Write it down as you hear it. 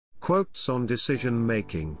Quotes on Decision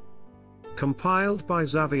Making. Compiled by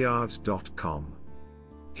Zaviad.com.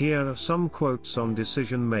 Here are some quotes on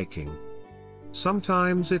decision making.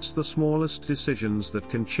 Sometimes it's the smallest decisions that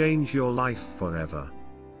can change your life forever.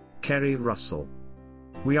 Keri Russell.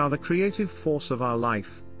 We are the creative force of our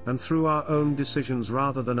life, and through our own decisions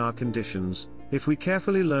rather than our conditions, if we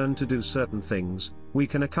carefully learn to do certain things, we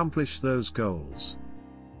can accomplish those goals.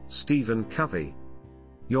 Stephen Covey.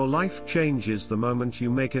 Your life changes the moment you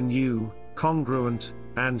make a new, congruent,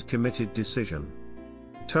 and committed decision.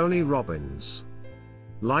 Tony Robbins.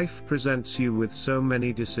 Life presents you with so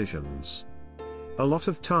many decisions. A lot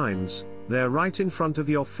of times, they're right in front of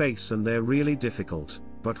your face and they're really difficult,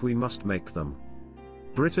 but we must make them.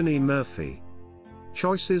 Brittany Murphy.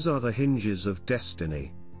 Choices are the hinges of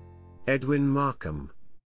destiny. Edwin Markham.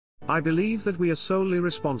 I believe that we are solely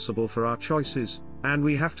responsible for our choices, and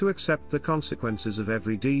we have to accept the consequences of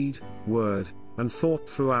every deed, word, and thought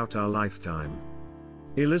throughout our lifetime.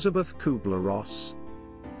 Elizabeth Kubler-Ross.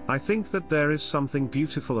 I think that there is something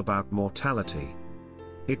beautiful about mortality.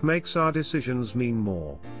 It makes our decisions mean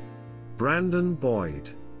more. Brandon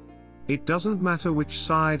Boyd. It doesn't matter which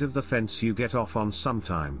side of the fence you get off on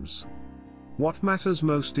sometimes. What matters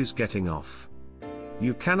most is getting off.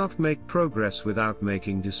 You cannot make progress without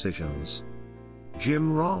making decisions.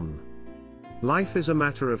 Jim Rohn. Life is a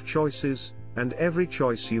matter of choices, and every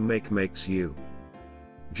choice you make makes you.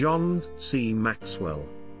 John C. Maxwell.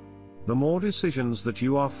 The more decisions that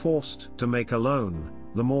you are forced to make alone,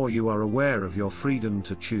 the more you are aware of your freedom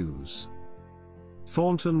to choose.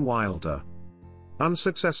 Thornton Wilder.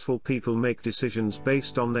 Unsuccessful people make decisions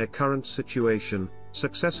based on their current situation,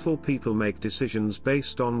 successful people make decisions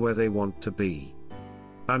based on where they want to be.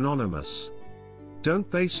 Anonymous. Don't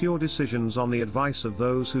base your decisions on the advice of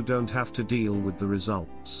those who don't have to deal with the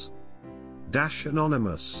results.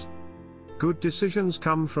 Anonymous. Good decisions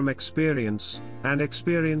come from experience, and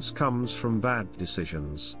experience comes from bad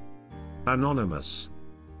decisions. Anonymous.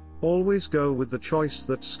 Always go with the choice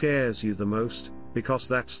that scares you the most, because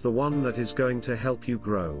that's the one that is going to help you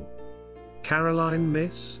grow. Caroline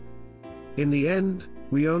Miss. In the end,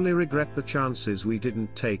 we only regret the chances we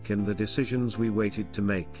didn't take and the decisions we waited to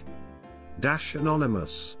make.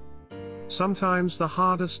 Anonymous. Sometimes the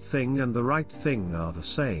hardest thing and the right thing are the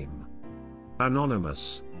same.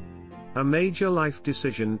 Anonymous. A major life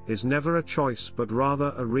decision is never a choice but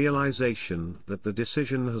rather a realization that the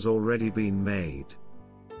decision has already been made.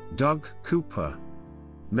 Doug Cooper.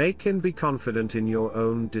 Make and be confident in your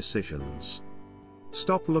own decisions.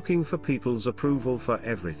 Stop looking for people's approval for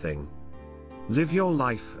everything. Live your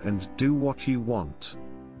life and do what you want.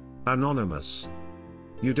 Anonymous.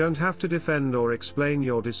 You don't have to defend or explain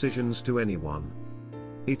your decisions to anyone.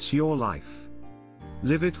 It's your life.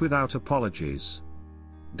 Live it without apologies.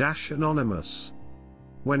 Anonymous.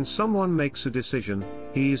 When someone makes a decision,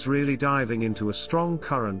 he is really diving into a strong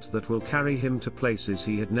current that will carry him to places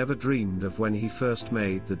he had never dreamed of when he first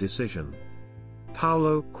made the decision.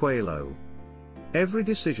 Paulo Coelho. Every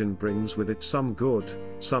decision brings with it some good,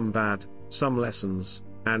 some bad, some lessons,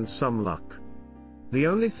 and some luck. The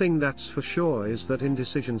only thing that's for sure is that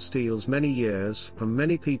indecision steals many years from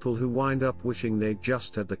many people who wind up wishing they'd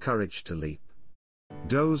just had the courage to leap.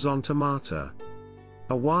 Dos on Tomato.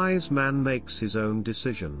 A wise man makes his own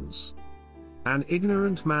decisions. An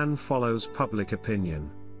ignorant man follows public opinion.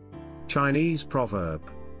 Chinese proverb.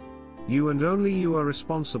 You and only you are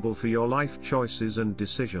responsible for your life choices and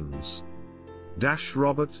decisions.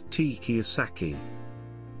 Robert T. Kiyosaki.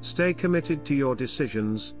 Stay committed to your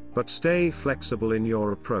decisions, but stay flexible in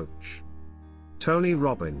your approach. Tony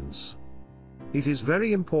Robbins. It is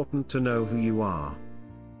very important to know who you are.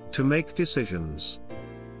 To make decisions.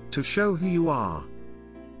 To show who you are.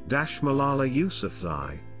 Malala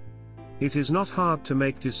Yousafzai. It is not hard to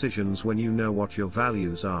make decisions when you know what your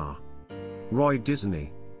values are. Roy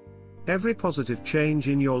Disney. Every positive change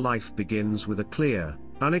in your life begins with a clear,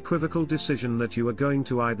 unequivocal decision that you are going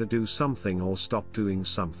to either do something or stop doing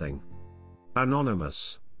something.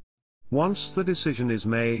 Anonymous. Once the decision is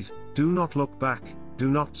made, do not look back,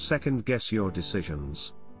 do not second-guess your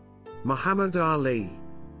decisions. Muhammad Ali.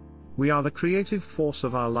 We are the creative force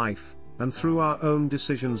of our life, and through our own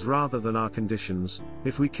decisions rather than our conditions,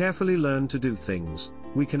 if we carefully learn to do things,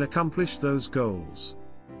 we can accomplish those goals.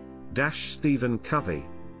 Stephen Covey.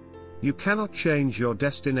 You cannot change your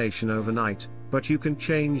destination overnight, but you can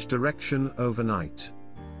change direction overnight.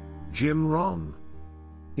 Jim Rohn.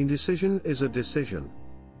 Indecision is a decision.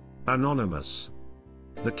 Anonymous.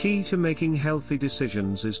 The key to making healthy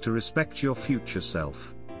decisions is to respect your future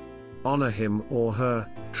self. Honor him or her,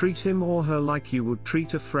 treat him or her like you would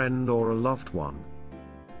treat a friend or a loved one.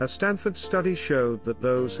 A Stanford study showed that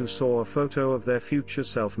those who saw a photo of their future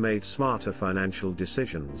self made smarter financial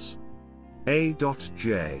decisions.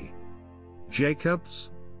 A.J. Jacobs.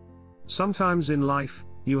 Sometimes in life,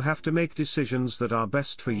 you have to make decisions that are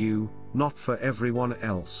best for you, not for everyone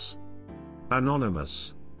else.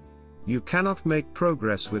 Anonymous. You cannot make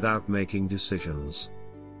progress without making decisions.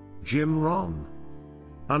 Jim Rohn.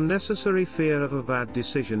 Unnecessary fear of a bad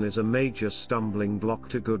decision is a major stumbling block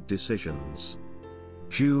to good decisions.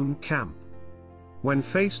 June Camp. When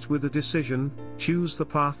faced with a decision, choose the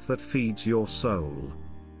path that feeds your soul.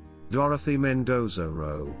 Dorothy Mendoza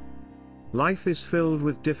Rowe. Life is filled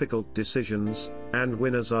with difficult decisions, and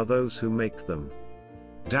winners are those who make them.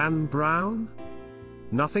 Dan Brown.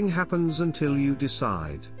 Nothing happens until you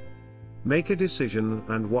decide. Make a decision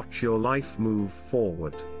and watch your life move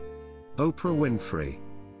forward. Oprah Winfrey.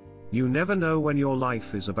 You never know when your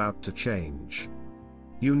life is about to change.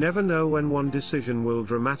 You never know when one decision will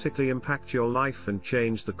dramatically impact your life and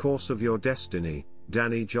change the course of your destiny.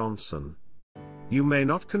 Danny Johnson. You may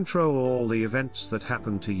not control all the events that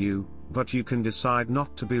happen to you, but you can decide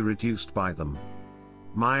not to be reduced by them.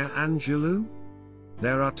 Maya Angelou.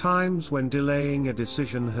 There are times when delaying a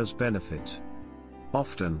decision has benefit.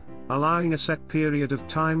 Often, allowing a set period of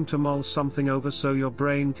time to mull something over so your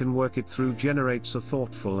brain can work it through generates a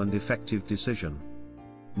thoughtful and effective decision.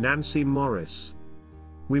 Nancy Morris.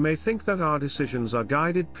 We may think that our decisions are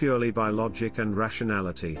guided purely by logic and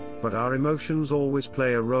rationality, but our emotions always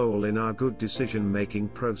play a role in our good decision-making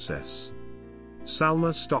process.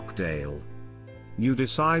 Salma Stockdale. You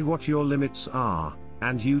decide what your limits are,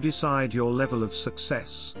 and you decide your level of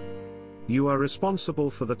success. You are responsible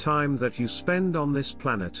for the time that you spend on this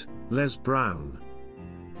planet. Les Brown.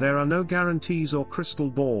 There are no guarantees or crystal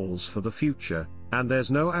balls for the future, and there's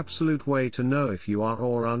no absolute way to know if you are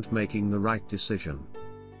or aren't making the right decision.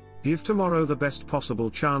 Give tomorrow the best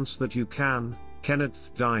possible chance that you can.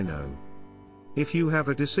 Kenneth Dino. If you have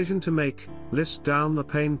a decision to make, list down the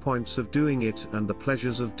pain points of doing it and the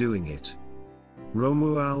pleasures of doing it.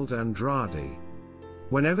 Romuald Andrade.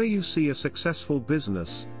 Whenever you see a successful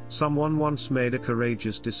business, someone once made a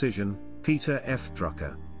courageous decision. Peter F.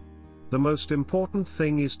 Drucker. The most important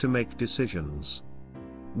thing is to make decisions.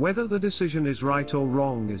 Whether the decision is right or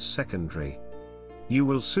wrong is secondary. You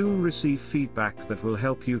will soon receive feedback that will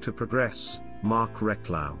help you to progress. Mark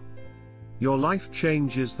Recklow. Your life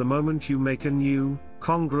changes the moment you make a new,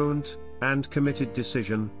 congruent, and committed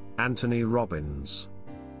decision. Anthony Robbins.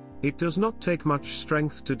 It does not take much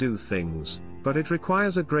strength to do things, but it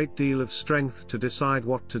requires a great deal of strength to decide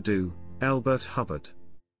what to do. Albert Hubbard.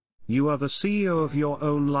 You are the CEO of your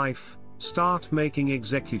own life. Start making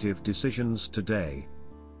executive decisions today.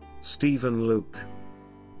 Stephen Luke.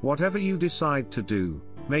 Whatever you decide to do,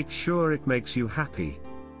 make sure it makes you happy.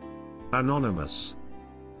 Anonymous.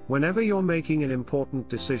 Whenever you're making an important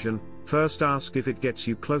decision, first ask if it gets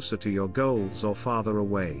you closer to your goals or farther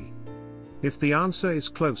away. If the answer is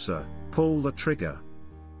closer, pull the trigger.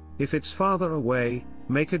 If it's farther away,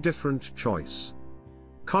 make a different choice.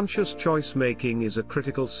 Conscious choice making is a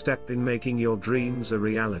critical step in making your dreams a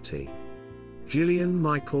reality. Gillian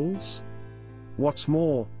Michaels. What's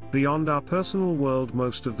more, beyond our personal world,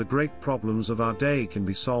 most of the great problems of our day can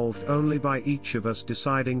be solved only by each of us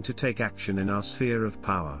deciding to take action in our sphere of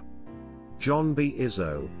power. John B.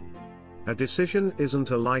 Izzo. A decision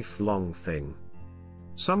isn't a lifelong thing.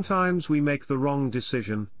 Sometimes we make the wrong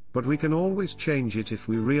decision, but we can always change it if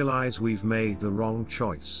we realize we've made the wrong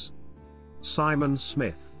choice. Simon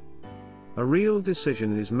Smith. A real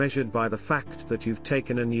decision is measured by the fact that you've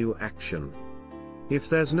taken a new action. If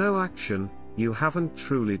there's no action, you haven't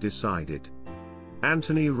truly decided.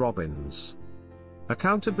 Anthony Robbins.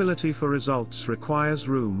 Accountability for results requires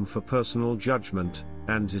room for personal judgment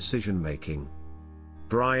and decision-making.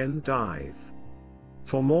 Brian Dive.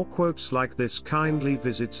 For more quotes like this, kindly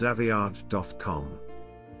visit Zaviad.com.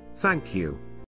 Thank you.